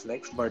know what's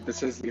next, but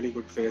this is really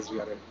good phase we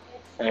are in.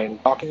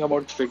 And talking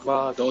about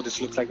Figma, though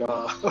this looks like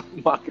a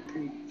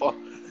marketing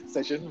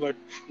session, but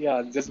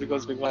yeah, just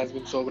because Figma has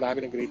been so good, I've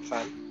been a great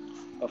fan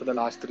for the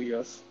last 3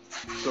 years.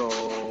 So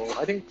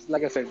I think,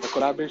 like I said, the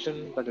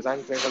collaboration, the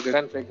design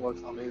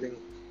frameworks, amazing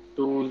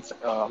tools,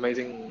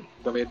 amazing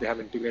the way they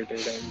have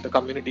integrated, and the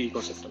community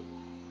ecosystem.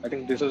 I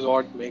think this is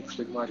what makes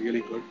Figma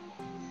really good,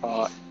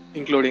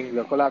 including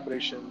the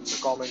collaboration, the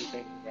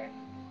commenting, and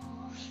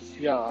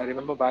yeah, I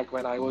remember back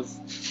when I was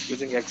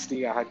using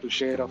XD, I had to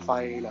share a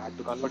file, I had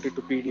to convert it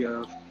to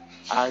PDF,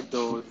 add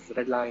those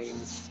red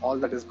lines, all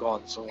that is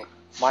gone. So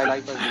my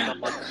life has become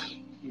much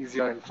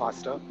easier and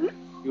faster.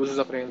 Use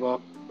a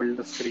framework, build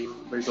the screen,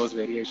 build those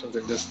variations,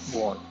 and just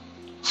move on.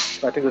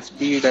 So I think the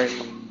speed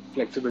and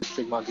flexibility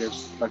Figma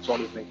gives, that's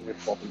what is making it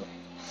popular.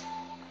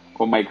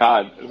 Oh my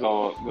God!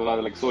 So those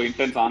are like so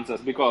intense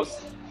answers,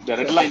 because the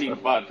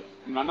redlining part,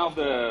 none of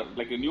the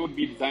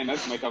newbie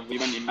designers might have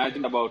even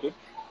imagined about it.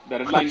 The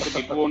redline took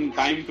its own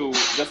time to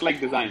just like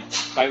design.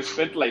 So I've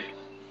spent like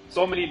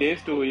so many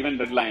days to even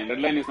redline.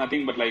 Redline is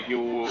nothing but like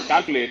you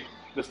calculate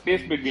the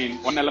space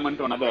between one element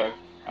to another.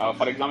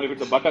 For example, if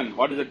it's a button,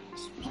 what is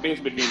the space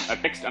between a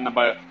text and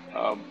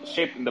a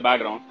shape in the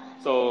background?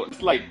 So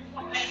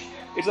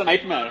it's a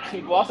nightmare.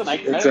 It was a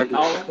nightmare. Exactly.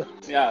 Now,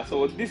 yeah.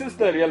 So this is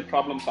the real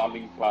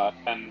problem-solving part,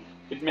 and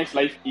it makes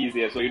life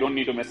easier. So you don't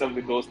need to mess up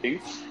with those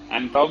things.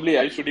 And probably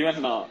I should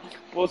even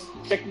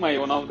check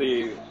one of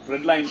the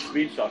redline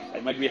screenshots I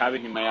might be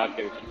having in my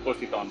archive,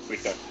 post it on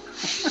Twitter,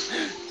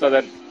 so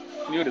that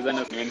new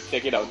designers can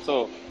check it out.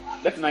 So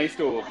that's nice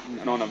to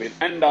know, Naveen.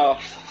 And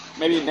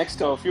maybe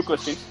next few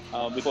questions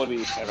before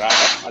we wrap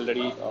up.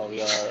 Already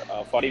we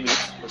are 40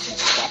 minutes.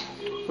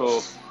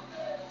 So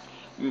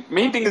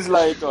main thing is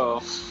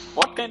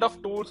what kind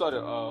of tools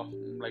are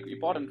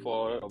important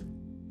for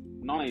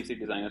non-IC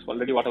designers,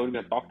 already whatever we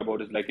have talked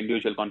about is like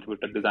individual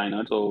contributor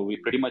designer. So we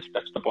pretty much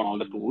touched upon all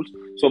the tools.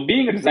 So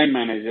being a design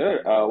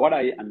manager, what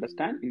I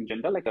understand in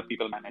general, like a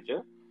people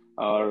manager,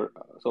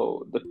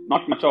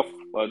 not much of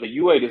the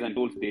UI design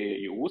tools they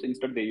use.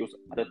 Instead, they use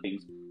other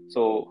things.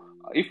 So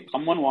if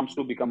someone wants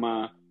to become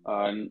a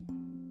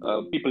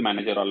people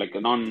manager or like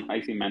a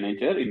non-IC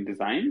manager in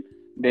design,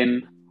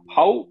 then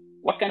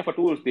what kind of a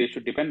tools they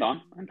should depend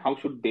on, and how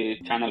should they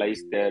channelize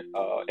their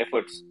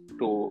efforts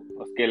to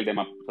scale them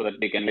up so that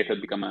they can later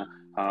become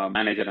a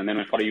manager, and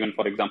then for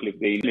example, if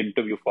they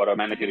interview for a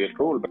managerial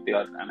role but they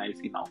are an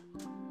IC now.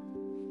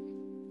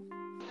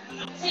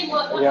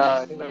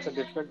 Yeah, I think that's a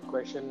difficult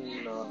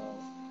question,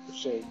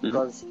 Sheikh,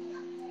 because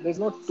there's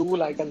no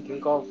tool I can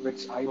think of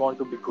which I want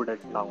to be good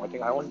at now. I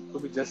think I want to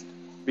be just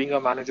being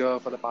a manager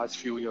for the past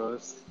few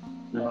years,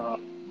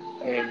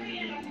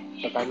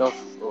 and the kind of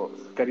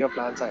career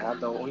plans I have,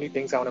 the only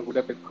things I want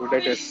to be good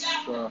at is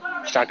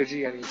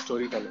strategy and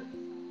storytelling.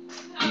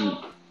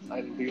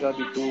 And these are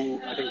the two.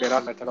 I think there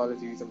are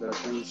methodologies and there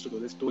are tools to do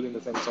this. Tool in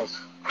the sense of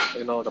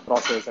the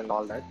process and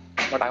all that.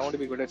 But I want to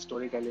be good at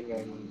storytelling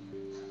and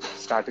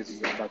strategy,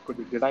 and that could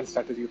be design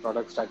strategy,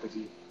 product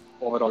strategy,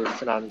 overall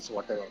finance,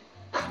 whatever.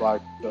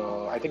 But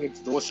I think it's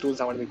those tools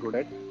I want to be good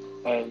at.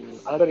 And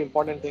another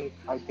important thing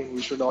I think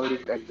we should all do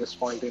at this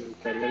point in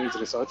career is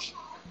research,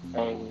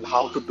 and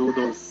how to do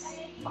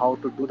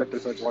that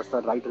research, what's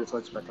the right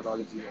research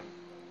methodology,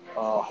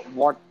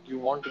 what you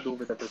want to do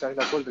with that research.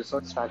 The whole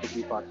research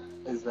strategy part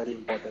is very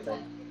important,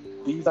 and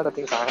these are the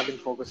things I have been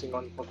focusing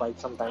on for quite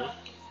some time.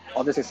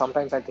 Obviously,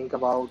 sometimes I think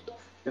about,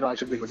 I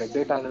should be good at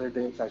data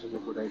analytics, I should be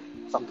good at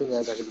something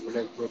else, I should be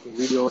good at making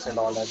videos and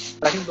all that.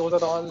 But I think those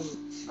are all,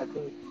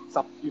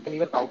 you can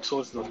even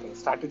outsource those things.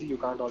 Strategy, you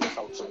can't always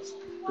outsource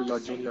to your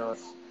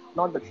juniors.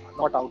 Not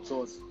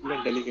outsource,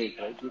 even delegate,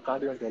 right? You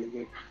can't even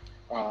delegate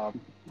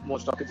more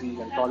strategy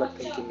and product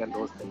thinking and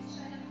those things.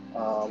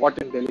 What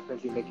in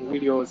definitely making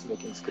videos,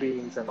 making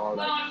screens and all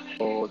that.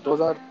 So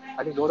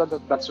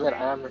that's where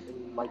I am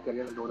in my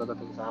career, and those are the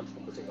things I am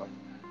focusing on.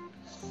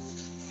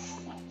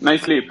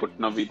 Nicely put,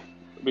 Naveed.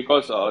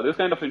 Because this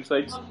kind of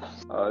insights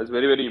is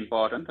very, very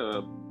important.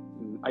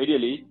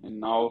 Ideally,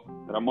 now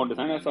there are more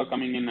designers are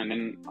coming in, and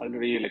then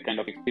already like kind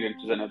of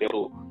experiences, and they have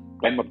to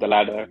climb up the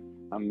ladder.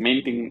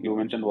 Main thing you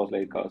mentioned was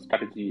like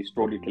strategy,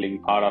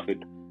 storytelling part of it,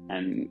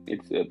 and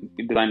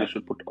designers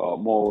should put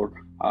more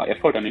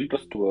effort and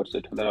interest towards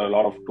it. There are a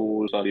lot of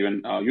tools or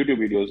even YouTube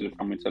videos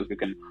from itself. You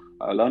can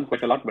learn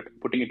quite a lot, but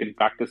putting it in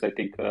practice, I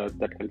think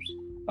that helps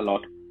a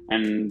lot.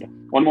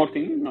 And one more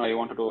thing I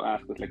wanted to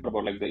ask is like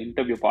about like the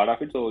interview part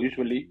of it. So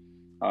usually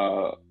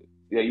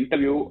the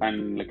interview,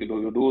 and like you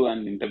do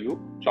an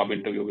job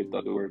interview with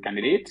your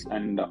candidates,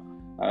 and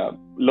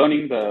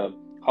learning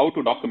how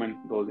to document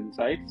those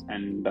insights,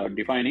 and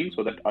defining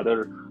so that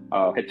other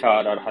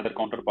HR or other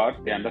counterparts,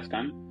 they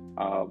understand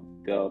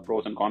the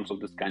pros and cons of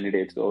this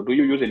candidate. So do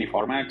you use any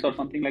formats or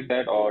something like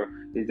that, or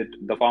is it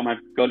the format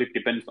purely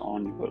depends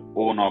on your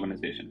own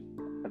organization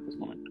at this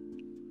moment?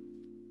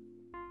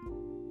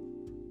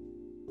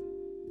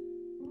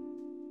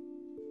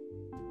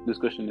 This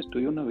question is to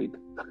you, Naveed.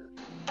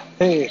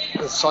 Hey,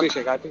 sorry,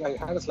 Sheikh. I think I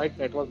had a slight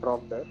network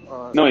drop there.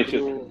 No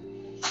issues.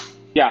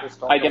 Yeah,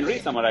 I can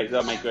re-summarize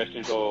my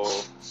question. So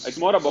it's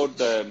more about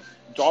the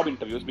job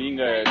interviews, being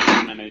a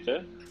design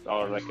manager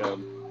or like a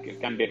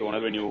candidate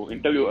owner. When you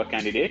interview a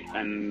candidate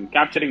and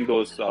capturing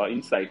those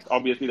insights,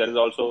 obviously that is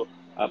also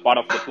part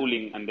of the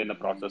tooling and then the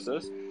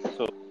processes.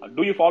 So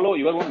do you follow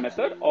your own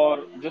method,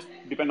 or just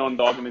depend on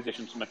the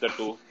organization's method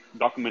to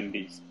document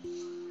these?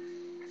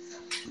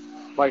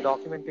 By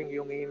documenting,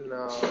 you mean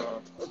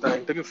the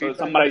interview feedback?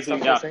 Summarizing,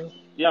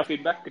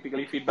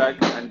 typically feedback,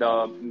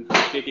 and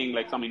taking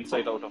like some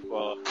insight out of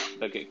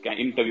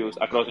interviews,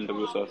 across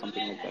interviews or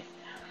something like that.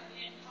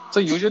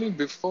 So usually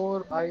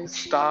before I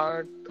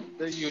start,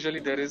 there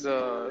is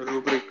a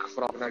rubric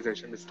for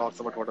organization which talks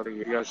about what are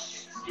the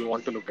areas you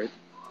want to look at.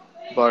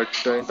 But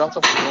in terms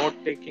of note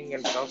taking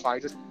and stuff, I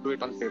just do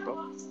it on paper,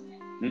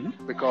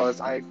 because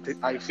I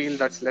feel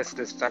that's less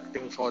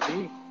distracting for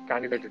the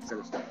candidate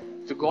itself.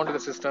 If you go onto the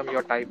system,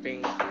 you're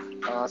typing.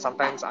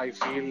 Sometimes I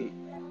feel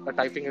the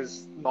typing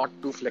is not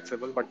too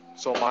flexible, but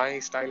so my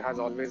style has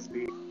always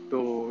been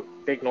to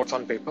take notes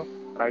on paper,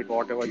 write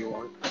whatever you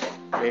want,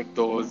 make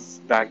those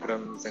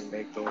diagrams and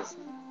make those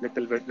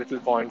little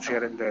points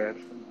here and there.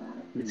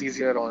 It's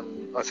easier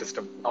on a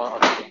system,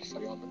 on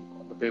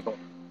the paper.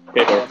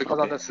 Because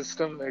on the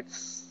system,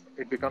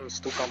 it becomes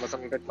too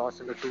cumbersome. You get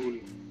lost in the tool,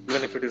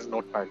 even if it is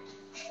Notepad.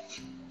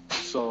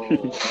 So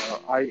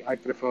I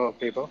prefer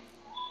paper,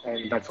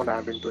 and that's what I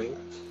have been doing.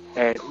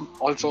 And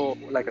also,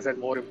 like I said,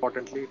 more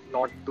importantly,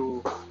 not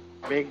to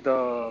make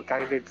the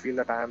candidate feel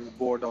that I am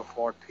bored of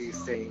what he's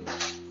saying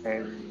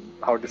and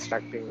how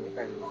distracting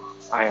and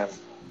I am.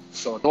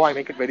 So though I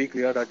make it very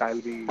clear that I'll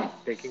be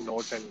taking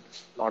notes and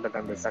not that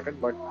I'm distracted,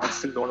 but I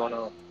still don't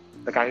want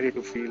the candidate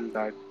to feel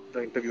that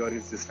the interviewer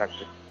is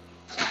distracted.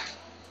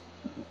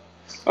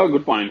 Oh,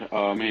 good point.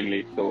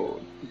 Mainly, so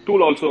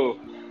tool also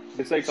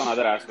decides on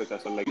other aspects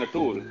as well, like the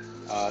tool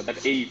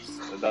that aids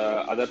the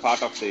other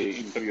part of the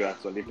interview as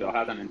well. It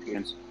has an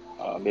influence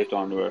based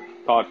on your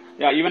thought.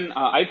 Yeah, even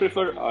I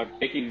prefer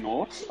taking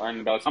notes,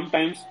 and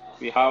sometimes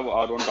we have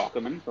our own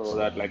document so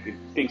that like if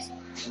things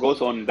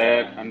goes on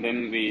there, and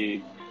then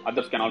we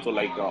others can also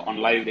like on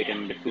live they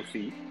can get to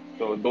see.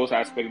 So those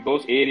aspects,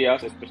 those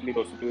areas, especially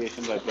those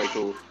situations, I try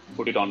to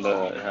put it on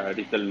the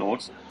digital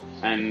notes.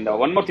 And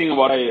one more thing,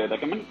 what I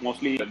recommend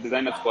mostly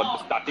designers for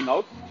just starting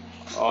out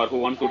or who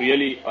want to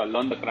really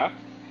learn the craft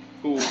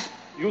to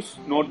use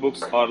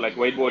notebooks or like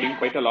whiteboarding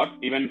quite a lot.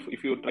 Even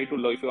if you try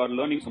to if you are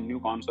learning some new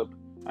concept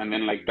and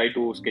then like try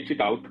to sketch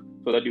it out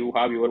so that you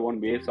have your own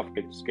ways of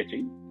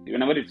sketching.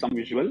 Whenever it's some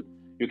visual,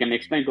 you can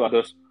explain to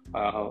others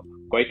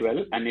quite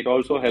well, and it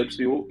also helps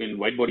you in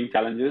whiteboarding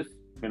challenges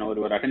whenever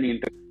you are attending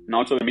interviews. And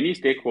also many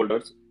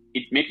stakeholders,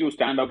 it makes you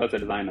stand out as a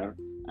designer,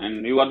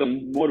 and you are the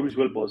more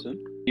visual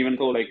person. Even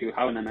though like you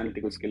have an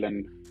analytical skill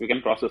and you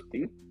can process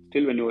things,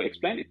 still when you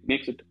explain, it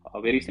makes it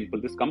very simple.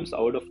 This comes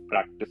out of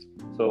practice.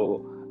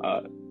 So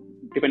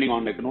depending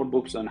on like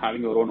notebooks and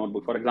having your own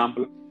notebook, for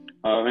example,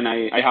 when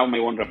I have my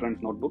own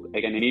reference notebook,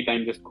 I can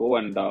anytime just go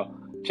and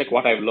check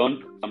what I've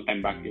learned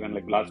sometime back, even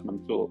like last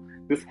month. So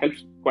this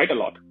helps quite a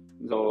lot.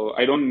 So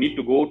I don't need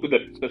to go to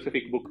the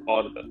specific book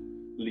or the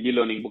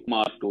e-learning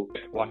bookmark to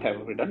get what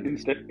I've written.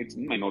 Instead, it's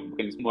in my notebook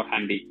and it's more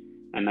handy.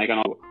 And I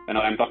can, when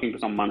I'm talking to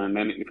someone, and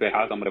then if I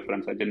have some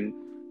reference, I can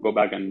go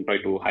back and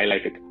try to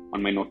highlight it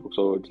on my notebook.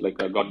 So it's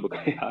like a God book.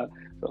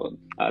 So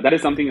that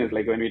is something is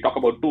like when we talk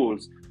about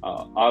tools,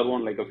 our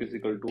own like a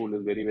physical tool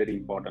is very, very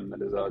important.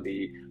 That is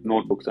the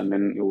notebooks, and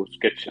then you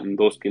sketch, and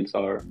those skills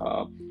are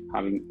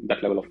having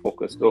that level of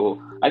focus.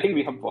 So I think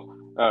we have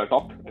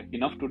talked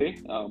enough today,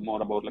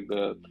 more about like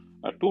the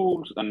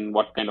tools and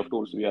what kind of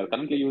tools we are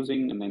currently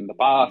using and in the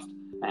past,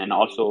 and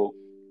also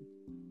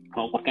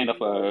what kind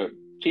of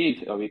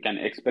change we can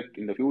expect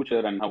in the future,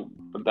 and how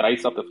the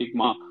rise of the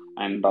Figma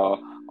and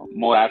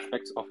more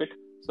aspects of it.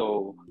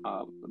 So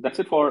that's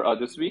it for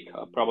this week.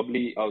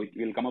 Probably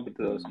we'll come up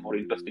with some more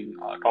interesting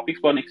topics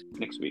for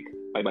next week.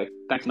 Bye bye.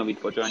 Thanks, Naveed,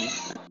 for joining.